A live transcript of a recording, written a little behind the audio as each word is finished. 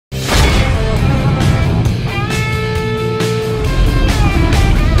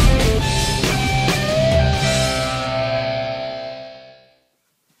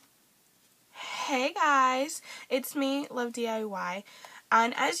guys, it's me, Love DIY,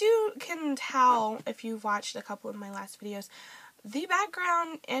 and as you can tell if you've watched a couple of my last videos, the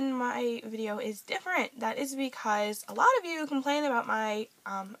background in my video is different. That is because a lot of you complain about my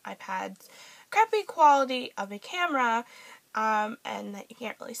iPad's crappy quality of a camera, and that you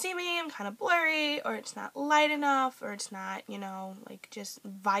can't really see me, I'm kind of blurry, or it's not light enough, or it's not, you know, like just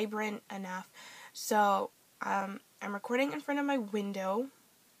vibrant enough. So, I'm recording in front of my window,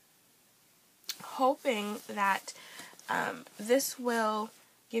 hoping that this will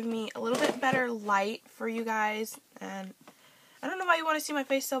give me a little bit better light for you guys. And I don't know why you want to see my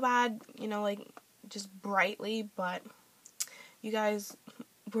face so bad, you know, like just brightly, but you guys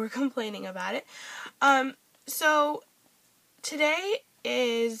were complaining about it. So today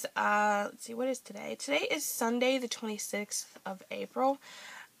is, let's see, what is today? Today is Sunday, the 26th of April,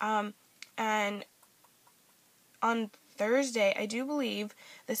 and on Thursday, I do believe,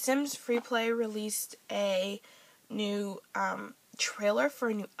 The Sims FreePlay released a new trailer for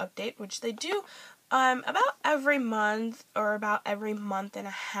a new update, which they do about every month or about every month and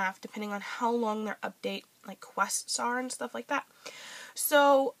a half, depending on how long their update like quests are and stuff like that.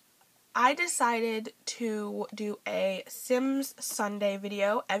 So I decided to do a Sims Sunday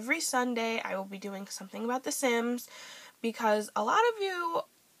video. Every Sunday I will be doing something about The Sims, because a lot of you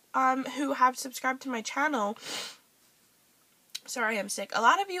who have subscribed to my channel, sorry I'm sick, a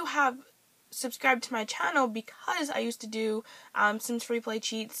lot of you have subscribed to my channel because I used to do Sims FreePlay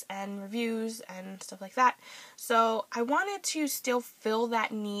cheats and reviews and stuff like that. So I wanted to still fill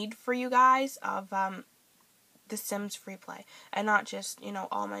that need for you guys of The Sims FreePlay, and not just, you know,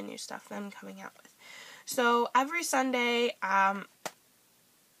 all my new stuff that I'm coming out with. So every Sunday,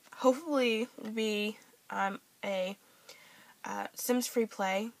 hopefully will be a Sims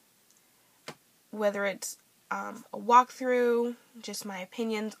FreePlay, whether it's a walkthrough, just my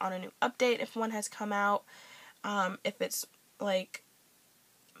opinions on a new update if one has come out, if it's like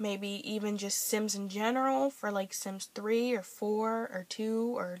maybe even just Sims in general for like Sims 3 or 4 or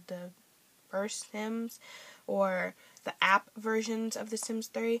 2 or the first Sims or the app versions of The Sims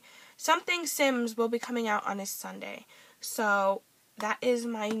 3. Something Sims will be coming out on a Sunday. So that is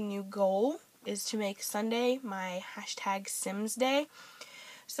my new goal, is to make Sunday my #Sims Day.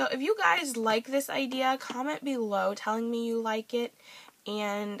 So if you guys like this idea, comment below telling me you like it,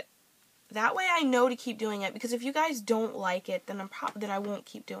 and that way I know to keep doing it, because if you guys don't like it, then I won't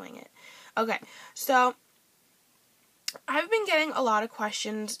keep doing it. Okay, so I've been getting a lot of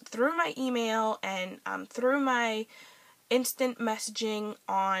questions through my email and through my instant messaging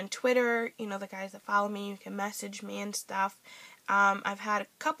on Twitter. You know, the guys that follow me, you can message me and stuff. I've had a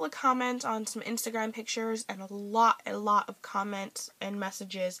couple of comments on some Instagram pictures and a lot of comments and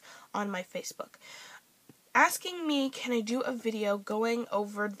messages on my Facebook, asking me, can I do a video going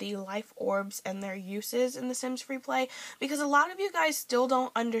over the life orbs and their uses in The Sims FreePlay, because a lot of you guys still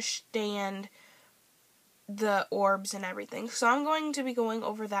don't understand the orbs and everything. So I'm going to be going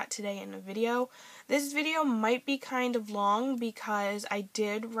over that today in a video. This video might be kind of long because I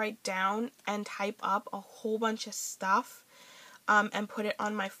did write down and type up a whole bunch of stuff and put it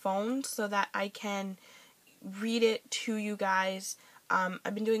on my phone so that I can read it to you guys.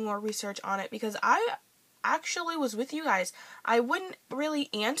 I've been doing more research on it because I actually was with you guys. I wouldn't really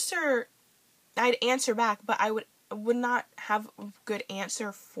answer, I'd answer back, but I would not have a good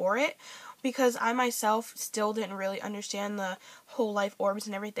answer for it, because I myself still didn't really understand the whole life orbs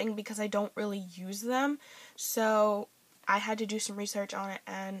and everything, because I don't really use them. So I had to do some research on it,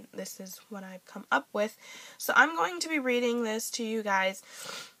 and this is what I've come up with. So I'm going to be reading this to you guys.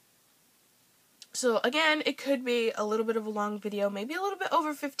 So again, it could be a little bit of a long video, maybe a little bit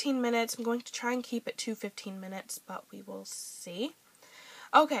over 15 minutes. I'm going to try and keep it to 15 minutes, but we will see.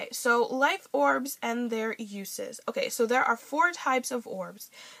 Okay, so life orbs and their uses. Okay, so there are 4 types of orbs.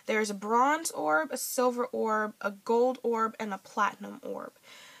 There's a bronze orb, a silver orb, a gold orb, and a platinum orb.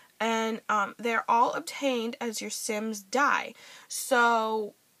 And they're all obtained as your Sims die.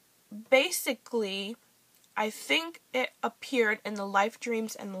 So basically, I think it appeared in the Life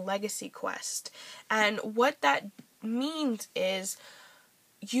Dreams and Legacy quest. And what that means is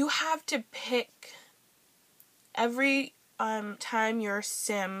you have to pick every time your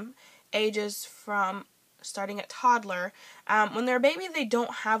Sim ages from starting at toddler. When they're a baby, they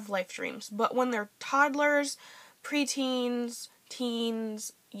don't have life dreams. But when they're toddlers, preteens,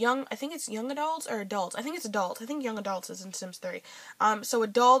 teens, I think it's young adults or adults. I think it's adults. I think young adults is in Sims 3. So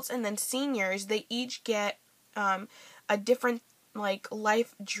adults and then seniors, they each get a different like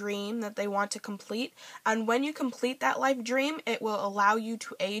life dream that they want to complete, and when you complete that life dream, it will allow you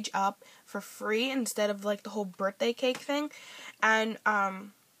to age up for free instead of like the whole birthday cake thing. And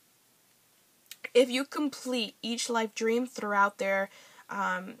if you complete each life dream throughout their,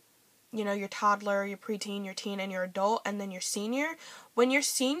 your toddler, your preteen, your teen, and your adult, and then your senior, when your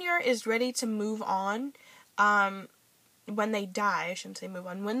senior is ready to move on, when they die, I shouldn't say move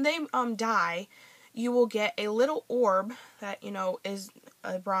on, when they die, you will get a little orb that, is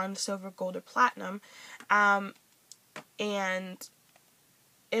a bronze, silver, gold, or platinum, and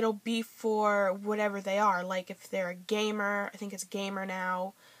it'll be for whatever they are. Like if they're a gamer, I think it's gamer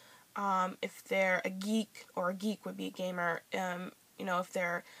now. If they're a geek, or a geek would be a gamer. If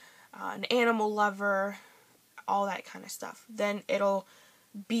they're an animal lover, all that kind of stuff. Then it'll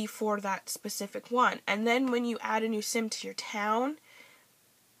be for that specific one. And then when you add a new sim to your town,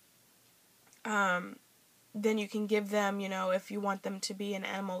 then you can give them, if you want them to be an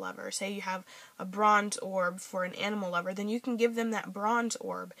animal lover. Say you have a bronze orb for an animal lover, then you can give them that bronze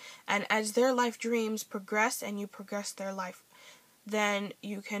orb. And as their life dreams progress and you progress their life, then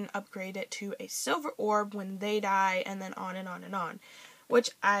you can upgrade it to a silver orb when they die, and then on and on and on. Which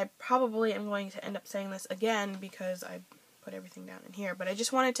I probably am going to end up saying this again because I put everything down in here. But I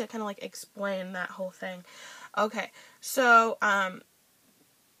just wanted to kind of like explain that whole thing. Okay, so,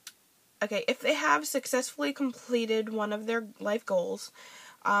 if they have successfully completed one of their life goals,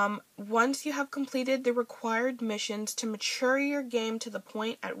 once you have completed the required missions to mature your game to the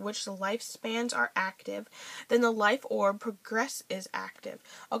point at which the lifespans are active, then the life orb progress is active.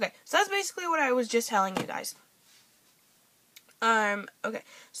 Okay, so that's basically what I was just telling you guys.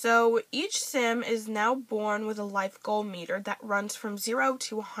 So each sim is now born with a life goal meter that runs from 0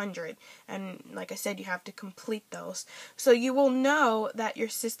 to 100, and like I said, you have to complete those. So you will know that your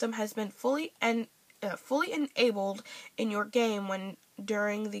system has been fully enabled in your game when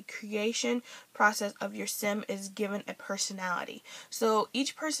during the creation process of your sim is given a personality. So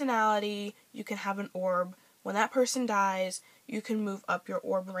each personality, you can have an orb. When that person dies, you can move up your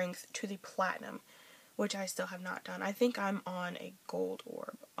orb rank to the platinum, which I still have not done. I think I'm on a gold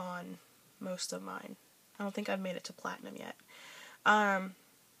orb on most of mine. I don't think I've made it to platinum yet.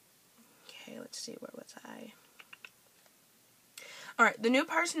 Okay, let's see, where was I? Alright, the new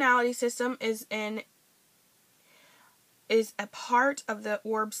personality system is a part of the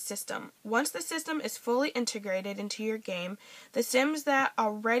Orbs system. Once the system is fully integrated into your game, the sims that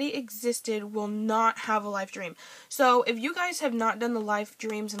already existed will not have a life dream. So if you guys have not done the life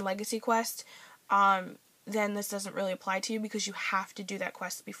dreams and legacy quest, then this doesn't really apply to you because you have to do that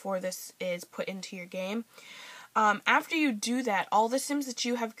quest before this is put into your game. After you do that, all the sims that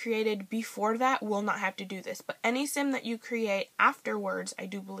you have created before that will not have to do this, but any sim that you create afterwards, I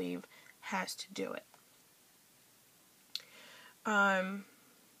do believe, has to do it.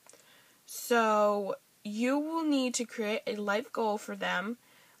 So you will need to create a life goal for them,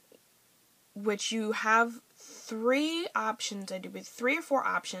 which you have 3 options. I do with 3 or 4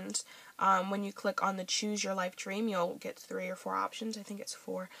 options. When you click on the choose your life dream, you'll get 3 or 4 options. I think it's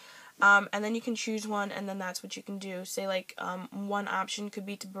 4. And then you can choose one, and then that's what you can do. Say, like, one option could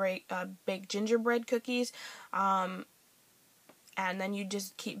be to bake gingerbread cookies, and then you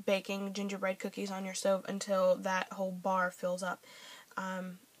just keep baking gingerbread cookies on your stove until that whole bar fills up. I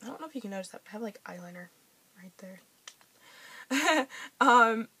don't know if you can notice that, but I have, like, eyeliner right there.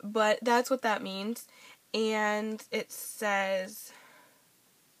 But that's what that means. And it says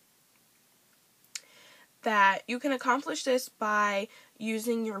that you can accomplish this by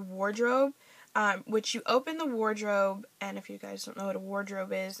using your wardrobe, which you open the wardrobe, and if you guys don't know what a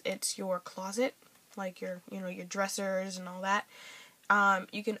wardrobe is, it's your closet, like your dressers and all that.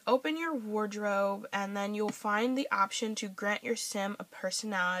 You can open your wardrobe, and then you'll find the option to grant your sim a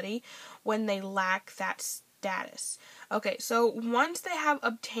personality when they lack that status. Okay, so once they have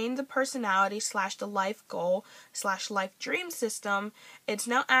obtained the personality / the life goal / life dream system, it's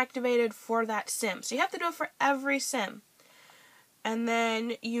now activated for that sim. So you have to do it for every sim. And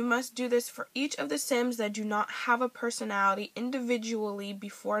then you must do this for each of the sims that do not have a personality individually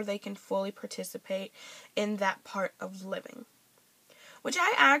before they can fully participate in that part of living. Which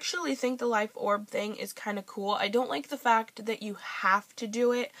I actually think the life orb thing is kind of cool. I don't like the fact that you have to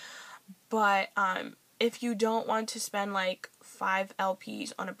do it, but if you don't want to spend like 5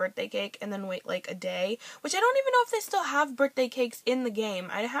 LPs on a birthday cake and then wait like a day, which I don't even know if they still have birthday cakes in the game.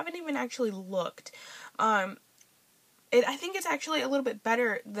 I haven't even actually looked. I think it's actually a little bit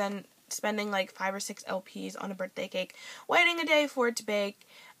better than spending like 5 or 6 LPs on a birthday cake, waiting a day for it to bake,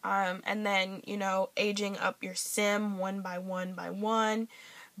 and then, aging up your sim one by one.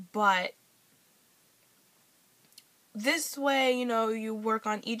 But this way, you work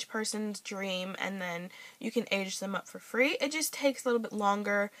on each person's dream, and then you can age them up for free. It just takes a little bit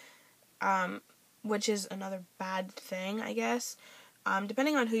longer, which is another bad thing, I guess.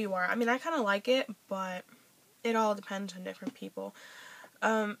 depending on who you are. I mean, I kind of like it, but it all depends on different people.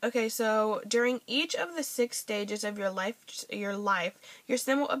 Okay, so during each of the 6 stages of your life, your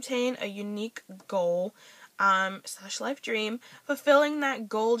sim will obtain a unique goal / life dream. Fulfilling that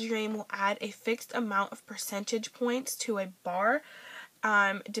goal dream will add a fixed amount of percentage points to a bar,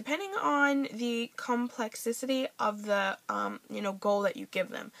 depending on the complexity of the goal that you give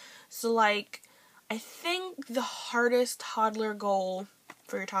them. So, like, I think the hardest toddler goal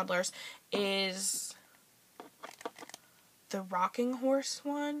for your toddlers is the rocking horse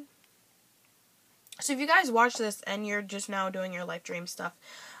one. So if you guys watch this and you're just now doing your life dream stuff,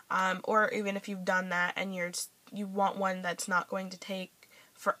 or even if you've done that and you want one that's not going to take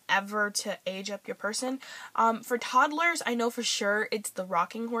forever to age up your person, for toddlers, I know for sure it's the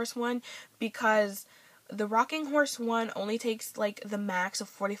rocking horse one, because the rocking horse one only takes like the max of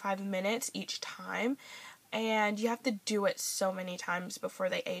 45 minutes each time, and you have to do it so many times before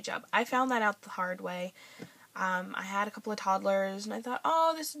they age up. I found that out the hard way. I had a couple of toddlers, and I thought,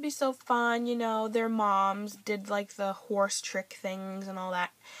 oh, this would be so fun, their moms did, like, the horse trick things and all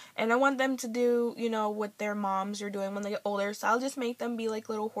that, and I want them to do, what their moms are doing when they get older, so I'll just make them be, like,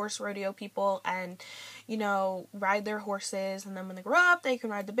 little horse rodeo people, and, ride their horses, and then when they grow up, they can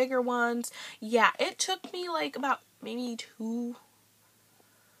ride the bigger ones. Yeah, it took me, like, about maybe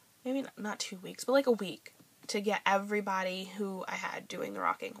not 2 weeks, but, like, a week to get everybody who I had doing the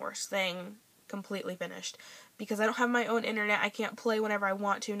rocking horse thing completely finished, because I don't have my own internet. I can't play whenever I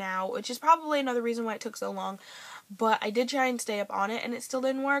want to now, which is probably another reason why it took so long, but I did try and stay up on it and it still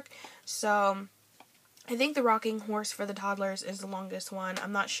didn't work. So I think the rocking horse for the toddlers is the longest one.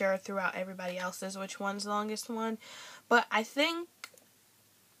 I'm not sure throughout everybody else's which one's the longest one, but I think,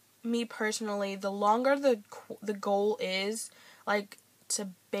 me personally, the longer the goal is, like, to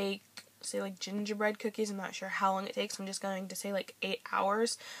bake, say, like, gingerbread cookies, I'm not sure how long it takes, I'm just going to say, like, 8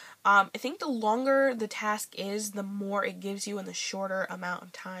 hours. I think the longer the task is, the more it gives you and the shorter amount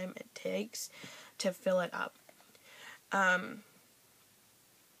of time it takes to fill it up.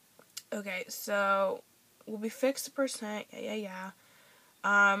 Okay, so will be fixed the percent, yeah.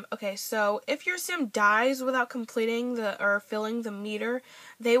 Okay, so if your sim dies without completing or filling the meter,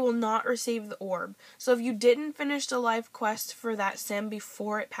 they will not receive the orb. So if you didn't finish the life quest for that sim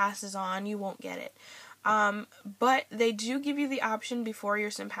before it passes on, you won't get it. But they do give you the option before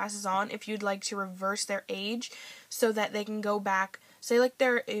your sim passes on if you'd like to reverse their age so that they can go back. Say, like,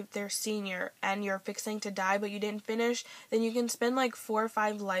 if they're senior and you're fixing to die but you didn't finish, then you can spend like 4 or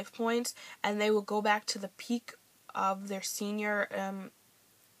 5 life points and they will go back to the peak of their senior,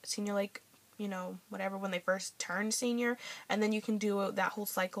 like, whatever, when they first turn senior, and then you can do that whole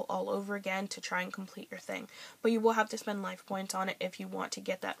cycle all over again to try and complete your thing. But you will have to spend life points on it if you want to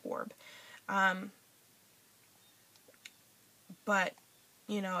get that orb. But,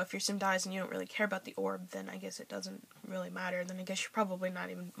 if your sim dies and you don't really care about the orb, then I guess it doesn't really matter. Then I guess you're probably not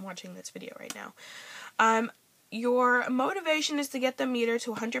even watching this video right now. Your motivation is to get the meter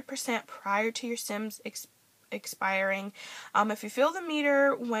to 100% prior to your sim's expiring. If you fill the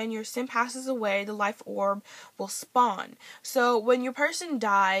meter when your sim passes away, the life orb will spawn. So when your person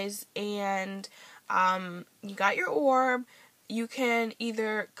dies and you got your orb, you can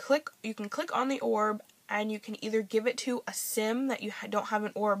click on the orb, and you can either give it to a sim that you don't have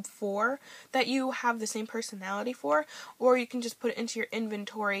an orb for, that you have the same personality for, or you can just put it into your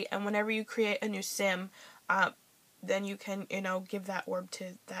inventory, and whenever you create a new sim, then you can, give that orb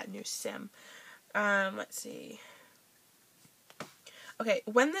to that new sim. Let's see. Okay,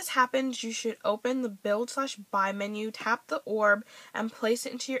 when this happens, you should open the build/buy menu, tap the orb, and place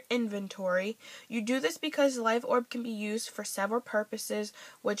it into your inventory. You do this because the life orb can be used for several purposes,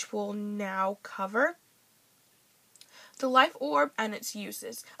 which we'll now cover. The life orb and its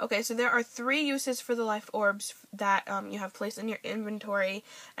uses. Okay, so there are 3 uses for the life orbs that you have placed in your inventory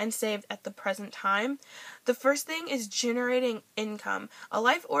and saved at the present time. The first thing is generating income. A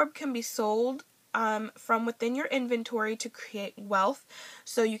life orb can be sold from within your inventory to create wealth.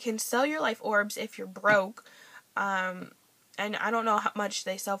 So you can sell your life orbs if you're broke. And I don't know how much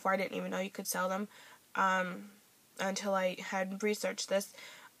they sell for. I didn't even know you could sell them until I had researched this.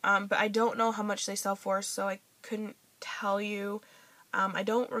 But I don't know how much they sell for, so I couldn't tell you. I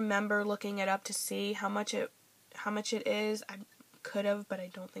don't remember looking it up to see how much it is. I could have, but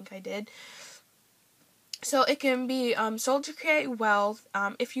I don't think I did. So it can be sold to create wealth.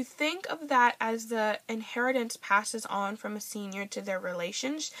 If you think of that as the inheritance passes on from a senior to their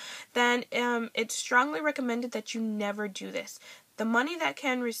relations, then it's strongly recommended that you never do this. The money that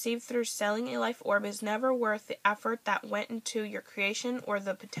can receive through selling a life orb is never worth the effort that went into your creation or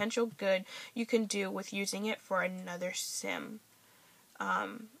the potential good you can do with using it for another sim.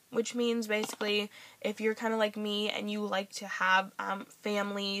 which means basically if you're kind of like me and you like to have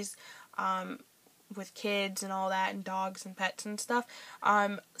families with kids and all that, and dogs and pets and stuff,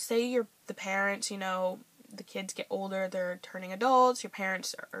 say you're the parents, the kids get older, they're turning adults, your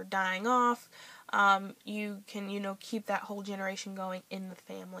parents are dying off, you can, keep that whole generation going in the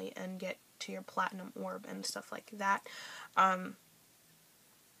family and get to your platinum orb and stuff like that,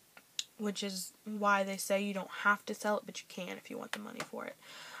 which is why they say you don't have to sell it, but you can if you want the money for it.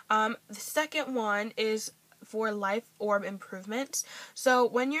 The second one is for life orb improvements. So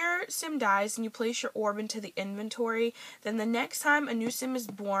when your sim dies and you place your orb into the inventory, then the next time a new sim is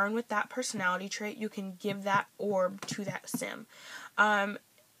born with that personality trait, you can give that orb to that sim.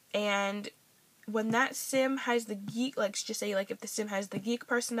 And when that sim has the geek, let's just say if the sim has the geek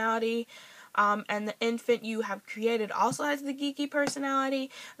personality, and the infant you have created also has the geeky personality,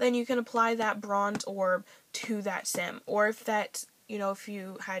 then you can apply that bronze orb to that sim. Or if that's, if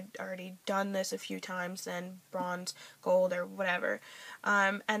you had already done this a few times, then bronze, gold, or whatever.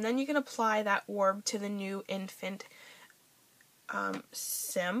 And then you can apply that orb to the new infant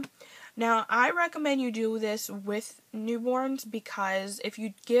sim. Now, I recommend you do this with newborns, because if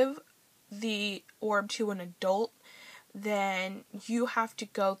you give the orb to an adult, then you have to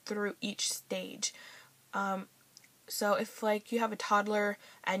go through each stage. So if you have a toddler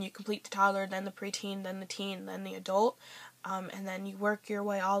and you complete the toddler, then the preteen, then the teen, then the adult, and then you work your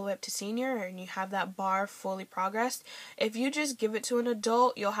way all the way up to senior and you have that bar fully progressed, if you just give it to an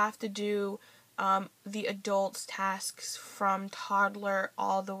adult, you'll have to do the adult's tasks from toddler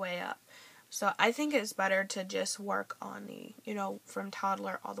all the way up. So I think it's better to just work on the, from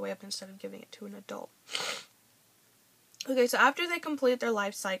toddler all the way up instead of giving it to an adult. Okay, so after they complete their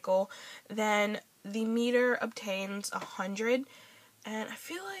life cycle, then the meter obtains 100, and I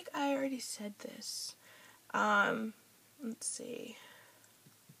feel like I already said this. Let's see.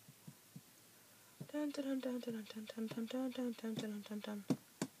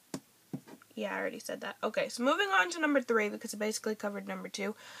 Yeah, I already said that. Okay, so moving on to number 3, because it basically covered number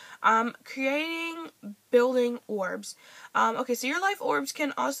 2. Creating building orbs. Okay, so your life orbs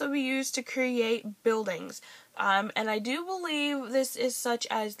can also be used to create buildings. And I do believe this is such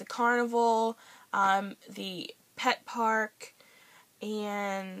as the carnival, the pet park,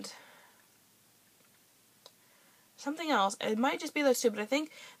 and something else. It might just be those two, but I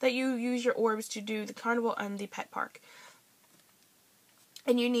think that you use your orbs to do the carnival and the pet park.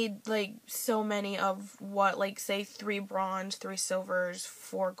 And you need, so many of what, say, 3 bronze, 3 silvers,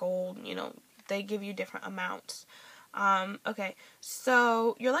 4 gold, they give you different amounts. Okay,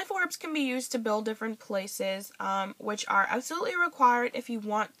 so your life orbs can be used to build different places, which are absolutely required if you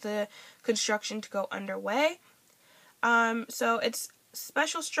want the construction to go underway. So it's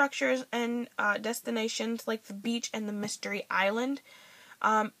special structures and destinations like the beach and the mystery island.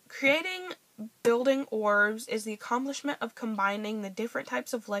 Creating building orbs is the accomplishment of combining the different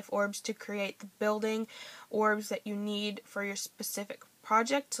types of life orbs to create the building orbs that you need for your specific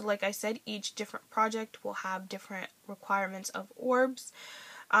project. So like I said, each different project will have different requirements of orbs.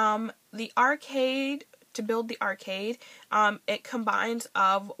 The arcade, to build the arcade, it combines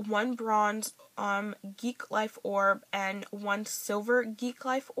of 1 bronze geek life orb and 1 silver geek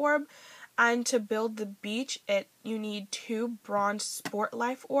life orb. And to build the beach, you need 2 bronze sport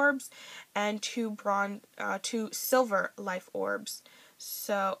life orbs and 2 silver life orbs.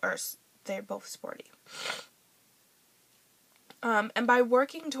 So, they're both sporty. And by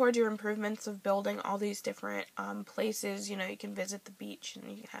working towards your improvements of building all these different places, you can visit the beach and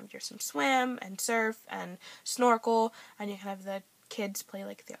you can have some swim and surf and snorkel, and you can have the kids play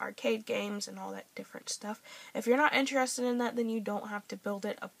the arcade games and all that different stuff. If you're not interested in that, then you don't have to build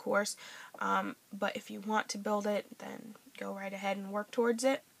it, of course. But if you want to build it, then go right ahead and work towards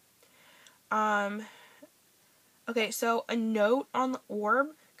it. Okay, so a note on the orb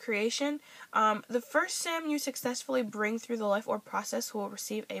creation. The first sim you successfully bring through the life orb process will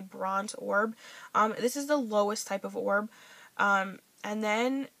receive a bronze orb. This is the lowest type of orb. And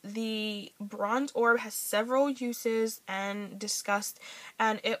then the bronze orb has several uses and discussed,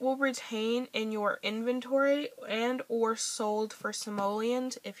 and it will retain in your inventory and or sold for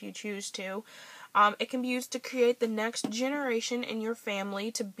simoleons if you choose to. It can be used to create the next generation in your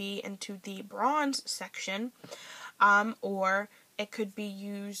family to be into the bronze section, or it could be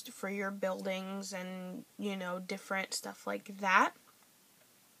used for your buildings and, different stuff like that.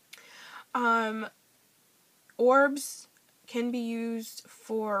 Orbs can be used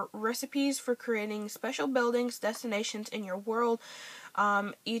for recipes for creating special buildings, destinations in your world,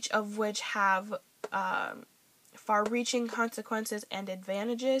 each of which have far-reaching consequences and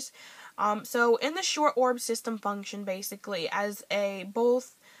advantages. So in the short orb system function basically as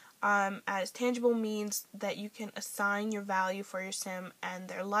as tangible means that you can assign your value for your sim and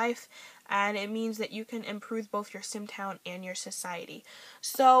their life, and it means that you can improve both your sim town and your society.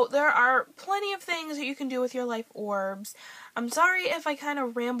 So there are plenty of things that you can do with your life orbs. I'm sorry if I kind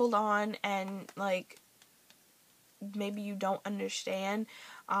of rambled on and like maybe you don't understand.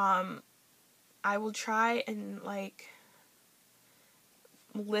 I will try and like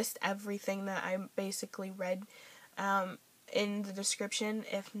list everything that I basically read in the description.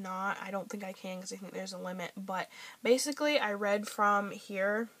 If not, I don't think I can because I think there's a limit. But basically, I read from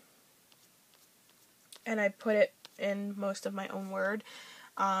here and I put it in most of my own word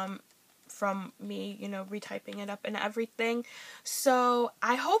from me, retyping it up and everything. So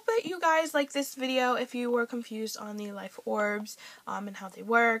I hope that you guys like this video. If you were confused on the life orbs and how they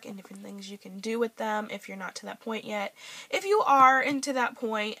work and different things you can do with them, if you're not to that point yet. If you are into that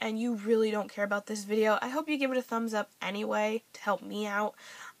point and you really don't care about this video, I hope you give it a thumbs up anyway to help me out.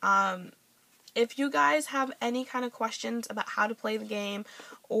 If you guys have any kind of questions about how to play the game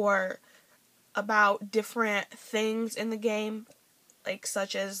or about different things in the game, like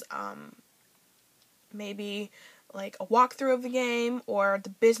such as maybe like a walkthrough of the game, or the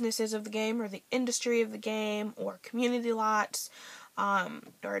businesses of the game, or the industry of the game, or community lots,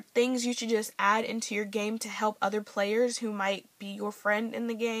 or things you should just add into your game to help other players who might be your friend in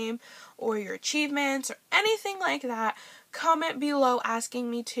the game, or your achievements, or anything like that, comment below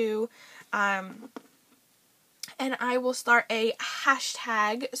asking me to. And I will start a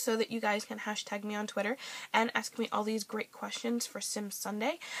hashtag so that you guys can hashtag me on Twitter and ask me all these great questions for Sim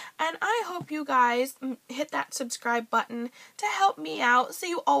Sunday. And I hope you guys hit that subscribe button to help me out so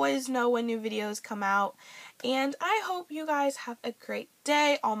you always know when new videos come out. And I hope you guys have a great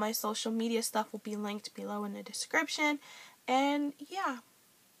day. All my social media stuff will be linked below in the description. And yeah,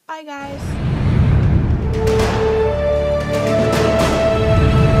 bye guys.